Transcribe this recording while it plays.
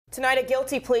Tonight, a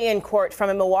guilty plea in court from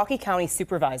a Milwaukee County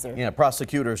supervisor. Yeah,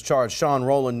 prosecutors charged Shawn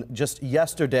Rolland just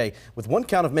yesterday with one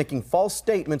count of making false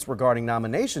statements regarding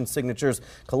nomination signatures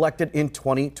collected in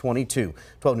 2022.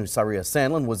 12 News' Saria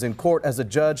Sandlin was in court as a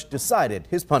judge decided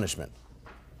his punishment.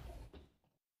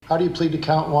 How do you plead to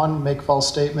count one, make false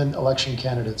statement, election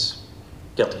candidates?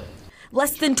 Guilty.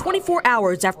 Less than 24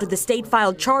 hours after the state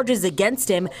filed charges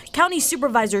against him, County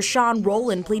Supervisor Shawn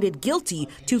Rolland pleaded guilty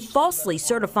to falsely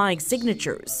certifying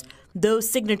signatures. Those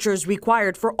signatures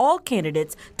required for all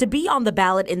candidates to be on the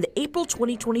ballot in the April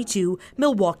 2022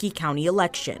 Milwaukee County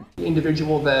election. The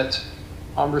individual that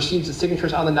receives the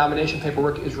signatures on the nomination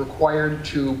paperwork is required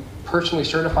to personally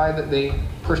certify that they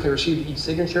personally received each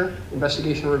signature.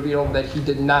 Investigation revealed that he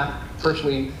did not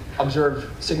personally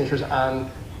observe signatures on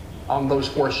those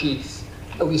 4 sheets,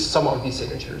 at least some of these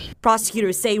signatures.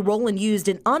 Prosecutors say Rolland used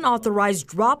an unauthorized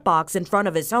drop box in front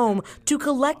of his home to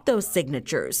collect those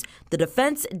signatures. The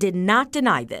defense did not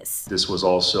deny this. This was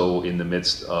also in the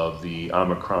midst of the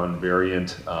Omicron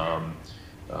variant,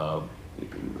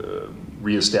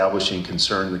 reestablishing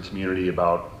concern in the community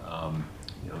about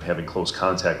having close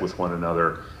contact with one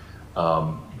another.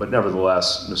 But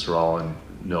nevertheless, Mr. Rolland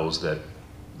knows that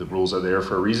the rules are there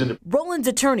for a reason. Rolland's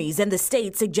attorneys and the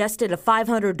state suggested a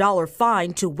 $500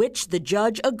 fine, to which the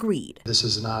judge agreed. This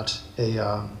is not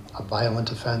a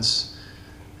violent offense,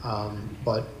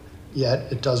 but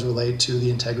yet it does relate to the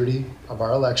integrity of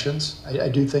our elections. I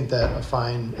do think that a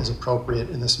fine is appropriate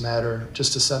in this matter,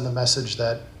 just to send the message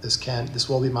that this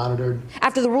will be monitored.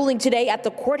 After the ruling today at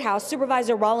the courthouse,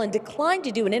 Supervisor Rolland declined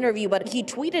to do an interview, but he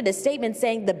tweeted a statement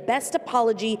saying the best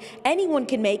apology anyone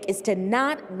can make is to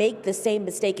not make the same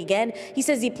mistake again. He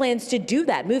says he plans to do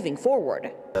that moving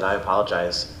forward. That I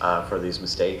apologize for these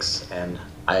mistakes, and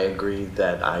I agree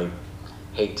that I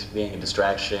hate being a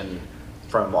distraction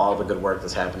from all the good work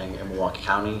that's happening in Milwaukee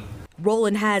County.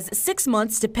 Rolland has 6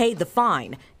 months to pay the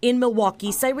fine. In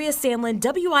Milwaukee, Saria Sandlin,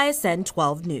 WISN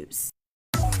 12 News.